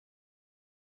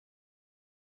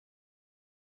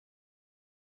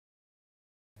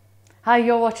Hi,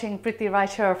 you're watching Priti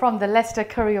Raichura from the Leicester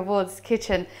Curry Awards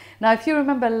Kitchen. Now, if you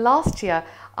remember last year,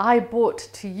 I brought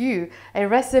to you a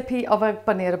recipe of a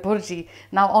paneer bhurji.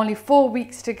 Now, only 4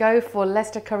 weeks to go for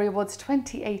Leicester Curry Awards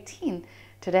 2018.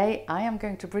 Today, I am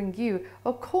going to bring you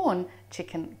a Quorn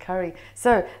chicken curry.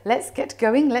 So let's get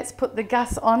going. Let's put the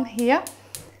gas on here.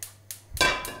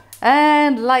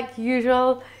 And like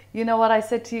usual, you know what I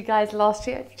said to you guys last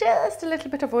year? Just a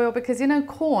little bit of oil because, you know,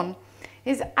 Quorn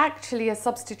is actually a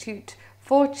substitute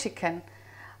for chicken.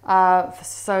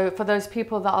 So for those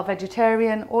people that are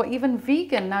vegetarian or even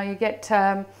vegan, now you get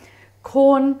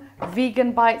Quorn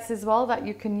vegan bites as well that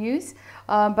you can use.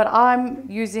 But I'm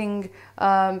using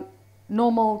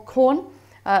normal Quorn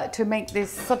to make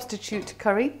this substitute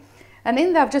curry. And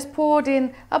in there I've just poured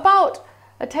in about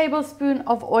a tablespoon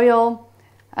of oil,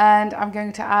 and I'm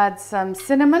going to add some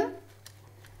cinnamon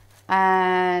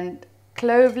and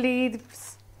clove leaves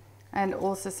and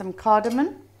also some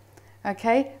cardamom.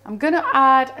 Okay, I'm going to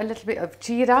add a little bit of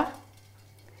jeera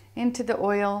into the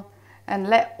oil and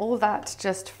let all that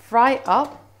just fry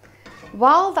up.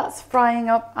 While that's frying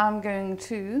up, I'm going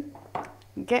to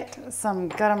get some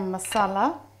garam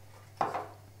masala,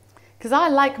 because I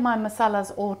like my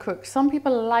masalas all cooked. Some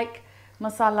people like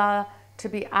masala to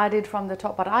be added from the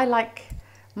top, but I like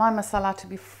my masala to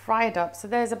be fried up. So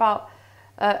there's about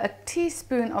a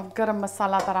teaspoon of garam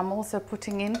masala that I'm also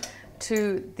putting in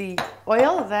to the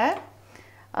oil there.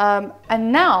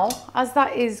 And now, as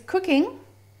that is cooking,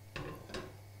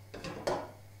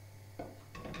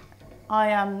 I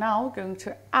am now going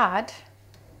to add,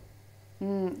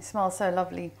 it smells so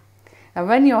lovely. And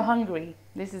when you're hungry,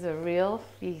 this is a real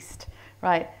feast.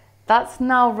 Right, that's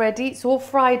now ready. It's all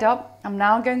fried up. I'm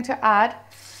now going to add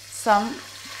some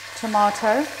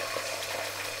tomato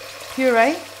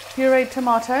puree, pureed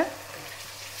tomato,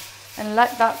 and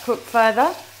let that cook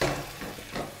further.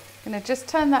 I'm going to just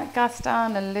turn that gas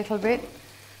down a little bit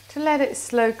to let it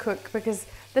slow cook, because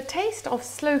the taste of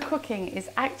slow cooking is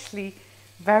actually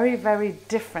very, very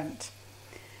different.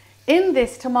 In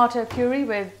this tomato puree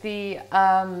with the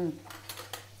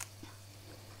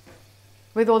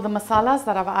with all the masalas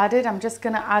that I've added, I'm just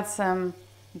going to add some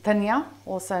dhania,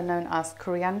 also known as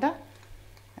coriander.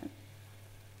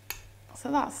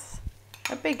 So that's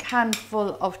a big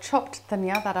handful of chopped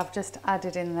dhania that I've just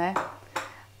added in there.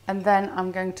 And then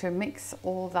I'm going to mix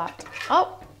all that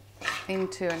up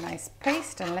into a nice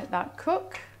paste and let that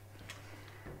cook.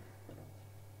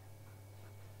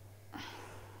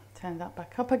 Turn that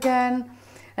back up again.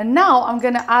 And now I'm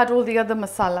going to add all the other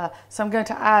masala. So I'm going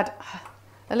to add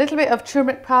a little bit of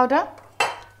turmeric powder,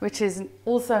 which is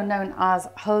also known as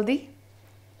haldi,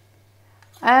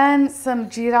 and some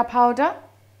jeera powder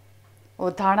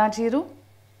or dhana jeeru,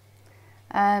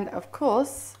 and of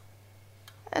course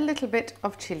a little bit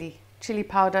of chili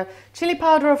powder. Chili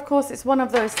powder, of course, is one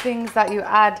of those things that you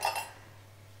add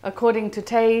according to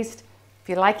taste. If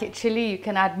you like it chili, you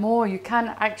can add more. You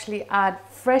can actually add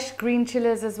fresh green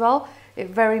chilies as well. It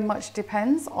very much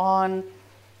depends on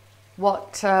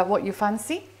what you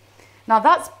fancy. Now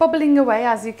that's bubbling away,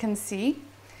 as you can see.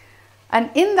 And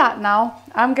in that now,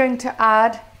 I'm going to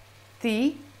add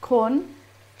the Quorn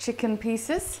chicken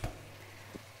pieces.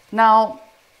 Now,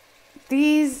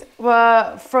 these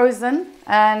were frozen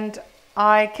and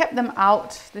I kept them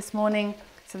out this morning,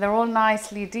 so they're all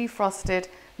nicely defrosted,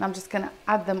 and I'm just going to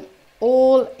add them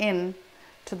all in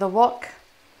to the wok,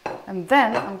 and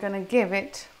then I'm going to give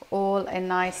it all a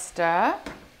nice stir.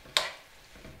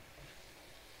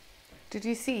 Did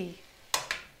you see?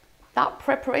 That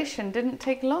preparation didn't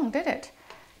take long, did it?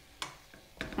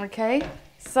 Okay,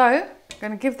 so I'm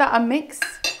going to give that a mix.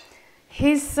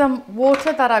 Here's some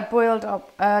water that I boiled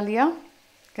up earlier.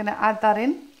 Going to add that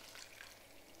in.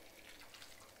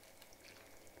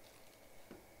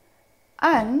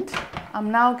 And I'm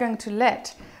now going to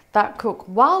let that cook.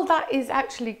 While that is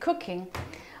actually cooking,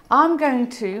 I'm going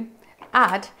to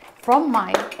add from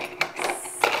my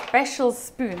special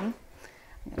spoon.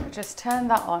 I'm going to just turn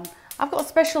that on. I've got a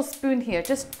special spoon here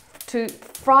just to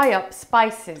fry up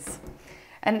spices.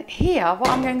 And here, what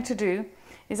I'm going to do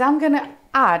is I'm going to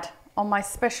add on my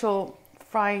special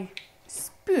fry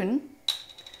spoon,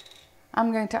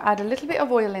 I'm going to add a little bit of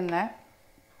oil in there.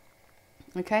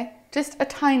 Okay, just a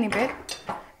tiny bit,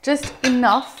 just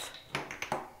enough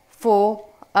for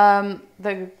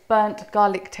the burnt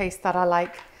garlic taste that I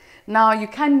like. Now you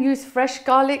can use fresh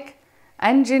garlic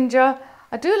and ginger.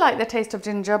 I do like the taste of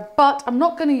ginger, but I'm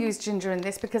not going to use ginger in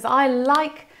this because I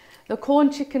like the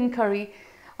Quorn chicken curry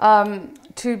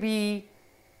to be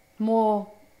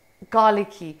more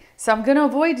garlicky. So I'm going to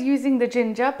avoid using the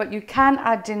ginger, but you can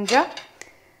add ginger.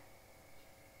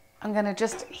 I'm going to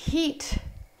just heat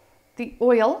the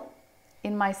oil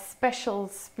in my special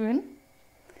spoon.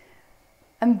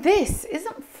 And this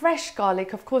isn't fresh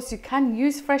garlic. Of course, you can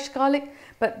use fresh garlic,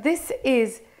 but this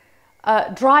is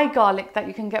dry garlic that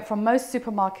you can get from most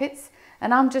supermarkets.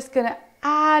 And I'm just going to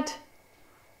add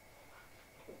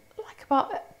like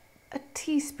about a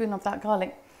teaspoon of that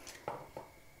garlic.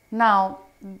 Now,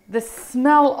 the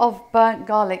smell of burnt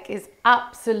garlic is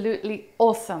absolutely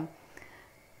awesome.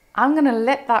 I'm going to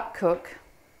let that cook.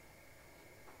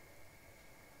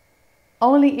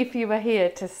 Only if you were here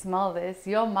to smell this,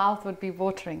 your mouth would be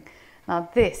watering. Now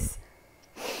this,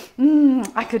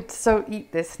 I could so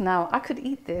eat this now. I could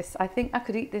eat this. I think I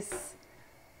could eat this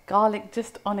garlic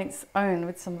just on its own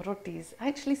with some rotis.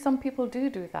 Actually, some people do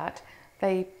that.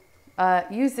 They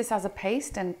use this as a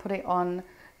paste and put it on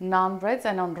naan breads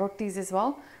and on rotis as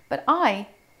well. But I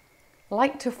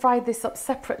like to fry this up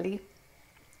separately.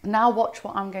 Now watch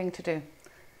what I'm going to do.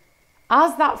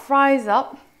 As that fries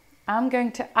up, I'm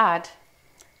going to add,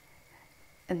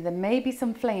 and there may be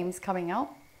some flames coming out,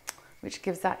 which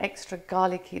gives that extra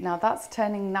garlicky. Now that's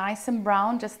turning nice and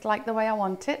brown, just like the way I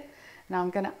want it. Now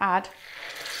I'm going to add,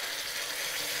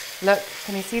 look,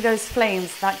 can you see those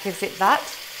flames? That gives it that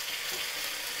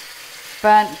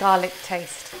burnt garlic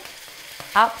taste.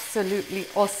 Absolutely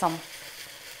awesome.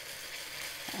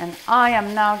 And I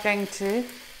am now going to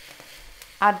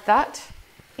add that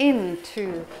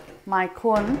into my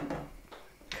Quorn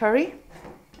curry.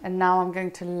 And now I'm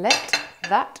going to let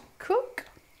that cook.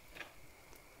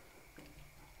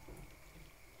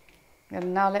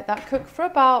 And now let that cook for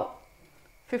about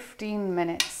 15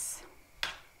 minutes.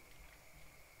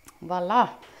 Voila.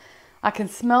 I can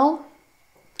smell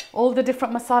all the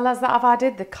different masalas that I've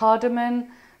added, the cardamom,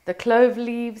 the clove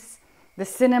leaves, the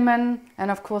cinnamon,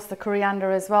 and of course the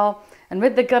coriander as well. And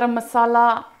with the garam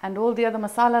masala and all the other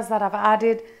masalas that I've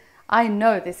added, I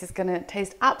know this is going to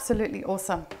taste absolutely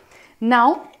awesome.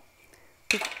 Now,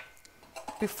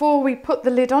 before we put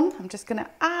the lid on, I'm just going to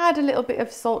add a little bit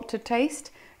of salt to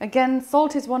taste. Again,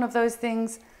 salt is one of those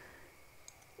things.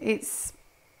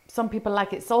 Some people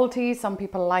like it salty, some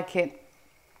people like it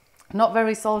not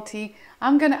very salty.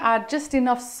 I'm going to add just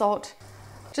enough salt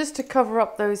just to cover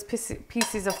up those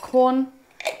pieces of corn,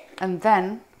 and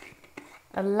then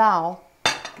allow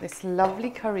this lovely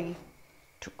curry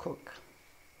to cook.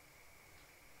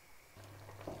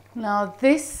 Now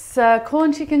this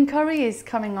corn chicken curry is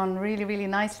coming on really, really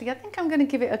nicely. I think I'm going to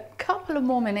give it a couple of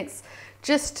more minutes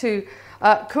just to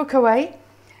cook away.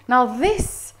 Now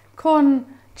this corn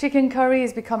chicken curry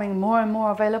is becoming more and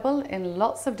more available in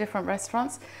lots of different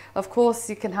restaurants. Of course,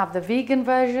 you can have the vegan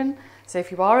version. So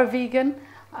if you are a vegan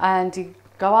and you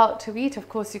go out to eat, of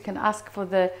course you can ask for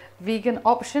the vegan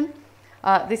option.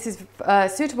 This is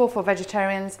suitable for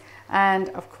vegetarians, and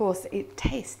of course it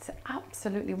tastes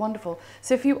absolutely wonderful.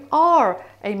 So if you are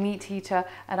a meat eater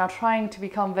and are trying to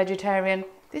become vegetarian,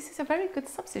 this is a very good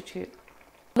substitute.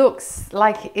 Looks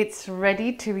like it's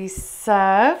ready to be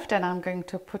served, and I'm going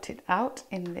to put it out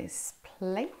in this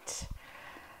plate.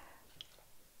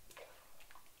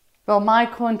 Well, my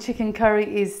corn chicken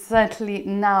curry is certainly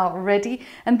now ready,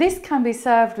 and this can be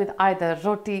served with either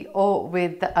roti or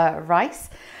with rice.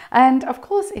 And of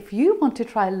course, if you want to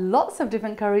try lots of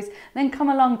different curries, then come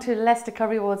along to Leicester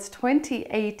Curry Awards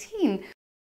 2018.